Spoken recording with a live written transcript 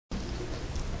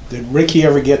Did Ricky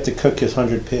ever get to cook his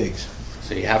 100 pigs?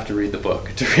 So you have to read the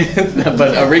book.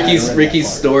 But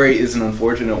Ricky's story is an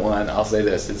unfortunate one. I'll say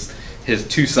this: his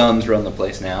two sons run the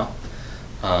place now.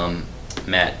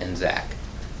 Matt and Zach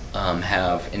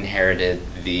have inherited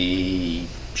the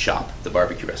shop, the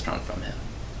barbecue restaurant, from him.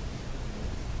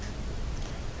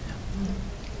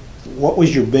 What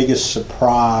was your biggest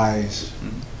surprise,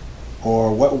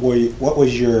 or what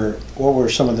were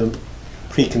some of the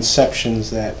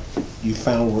preconceptions that you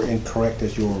found were incorrect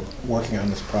as you were working on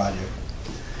this project?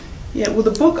 Yeah, well,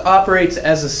 the book operates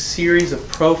as a series of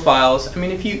profiles. I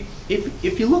mean, if you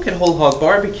look at whole hog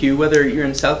barbecue, whether you're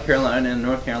in South Carolina,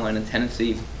 North Carolina,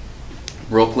 Tennessee,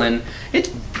 Brooklyn, it's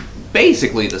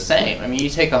basically the same. I mean, you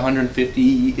take a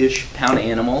 150-ish pound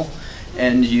animal,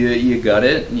 and you gut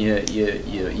it, and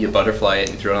you butterfly it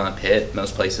and throw it on a pit.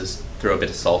 Most places throw a bit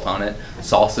of salt on it.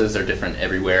 Sauces are different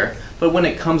everywhere. But when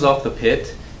it comes off the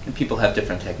pit, and people have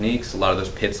different techniques, a lot of those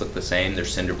pits look the same. They're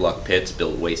cinder block pits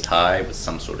built waist high with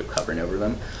some sort of covering over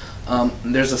them.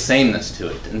 There's a sameness to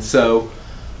it. And so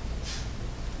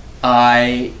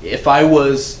if I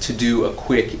was to do a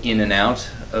quick in and out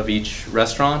of each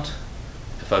restaurant,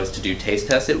 if I was to do taste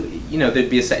tests, there'd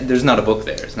be there's not a book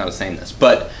there. It's not a sameness.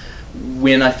 But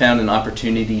when I found an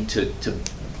opportunity to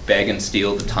beg and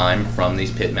steal the time from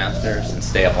these pitmasters and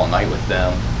stay up all night with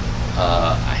them,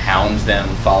 I hound them,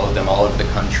 follow them all over the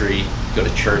country, go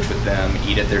to church with them,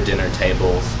 eat at their dinner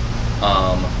tables.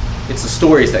 It's the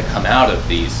stories that come out of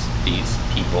these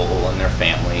people and their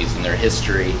families and their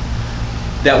history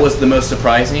that was the most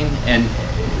surprising. And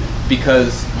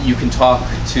because you can talk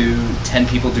to 10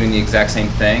 people doing the exact same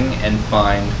thing and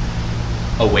find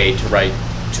a way to write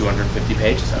 250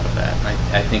 pages out of that. And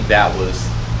I think that was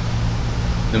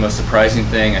the most surprising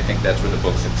thing. I think that's where the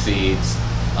book succeeds.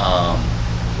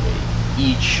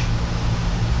 Each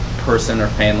person or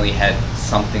family had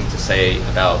something to say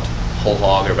about whole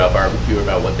hog or about barbecue or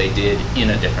about what they did in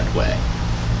a different way.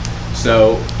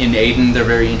 So in Aden, they're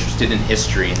very interested in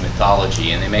history and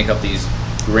mythology, and they make up these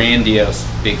grandiose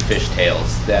big fish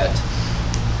tales that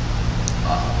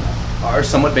are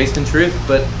somewhat based in truth,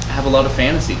 but have a lot of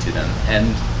fantasy to them,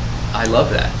 and I love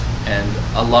that. And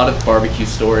a lot of barbecue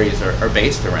stories are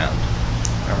based around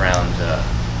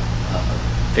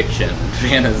fiction and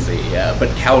fantasy, but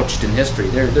couched in history.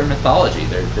 They're mythology.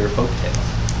 They're folk tales.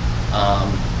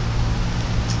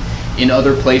 In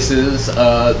other places,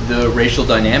 the racial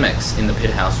dynamics in the pit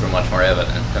house were much more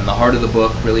evident, and the heart of the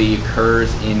book really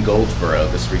occurs in Goldsboro.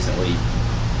 This recently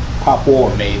Pop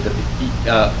War made the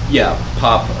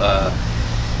Pop.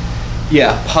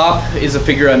 Pop is a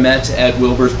figure I met at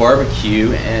Wilber's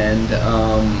barbecue, and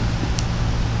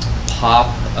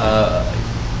Pop.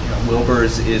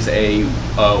 Wilber's is a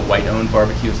white-owned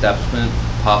barbecue establishment.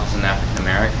 Pop is an African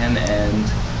American, and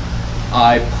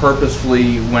I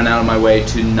purposefully went out of my way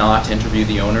to not interview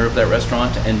the owner of that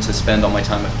restaurant and to spend all my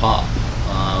time with Pop,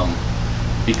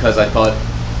 because I thought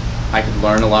I could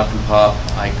learn a lot from Pop.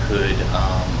 I could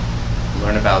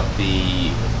learn about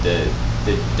the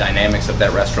dynamics of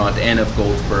that restaurant and of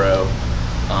Goldsboro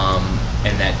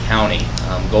and that county.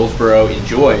 Goldsboro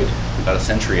enjoyed, about a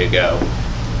century ago,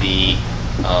 the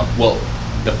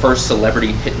first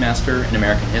celebrity pitmaster in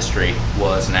American history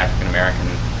was an African American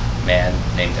man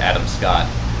named Adam Scott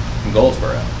from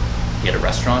Goldsboro. He had a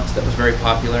restaurant that was very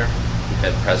popular. He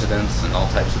fed presidents and all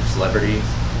types of celebrities.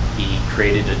 He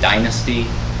created a dynasty,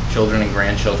 children and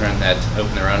grandchildren that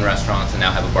open their own restaurants and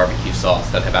now have a barbecue sauce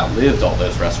that have outlived all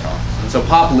those restaurants. And so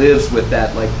Pop lives with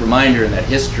that reminder and that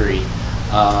history.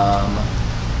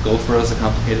 Goldsboro is a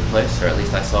complicated place, or at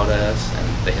least I saw it as,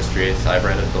 and the history I've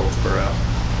read of Goldsboro.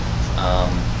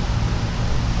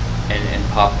 And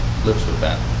Pop lives with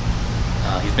that.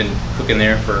 He's been cooking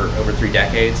there for over 3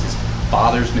 decades. His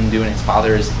father's been doing it. His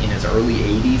father is in his early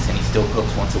 80s, and he still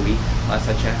cooks once a week, last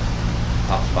I checked.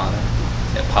 Pop's father.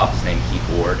 Yeah, Pop's named Keith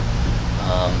Ward.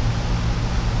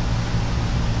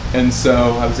 And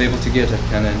so I was able to get to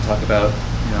kind of talk about,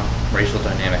 racial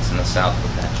dynamics in the South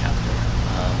with that chapter.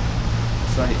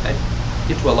 So I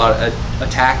get to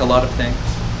attack a lot of things,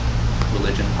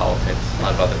 religion, politics, a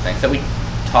lot of other things that we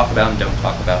talk about and don't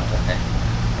talk about, I think,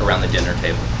 around the dinner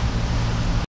table.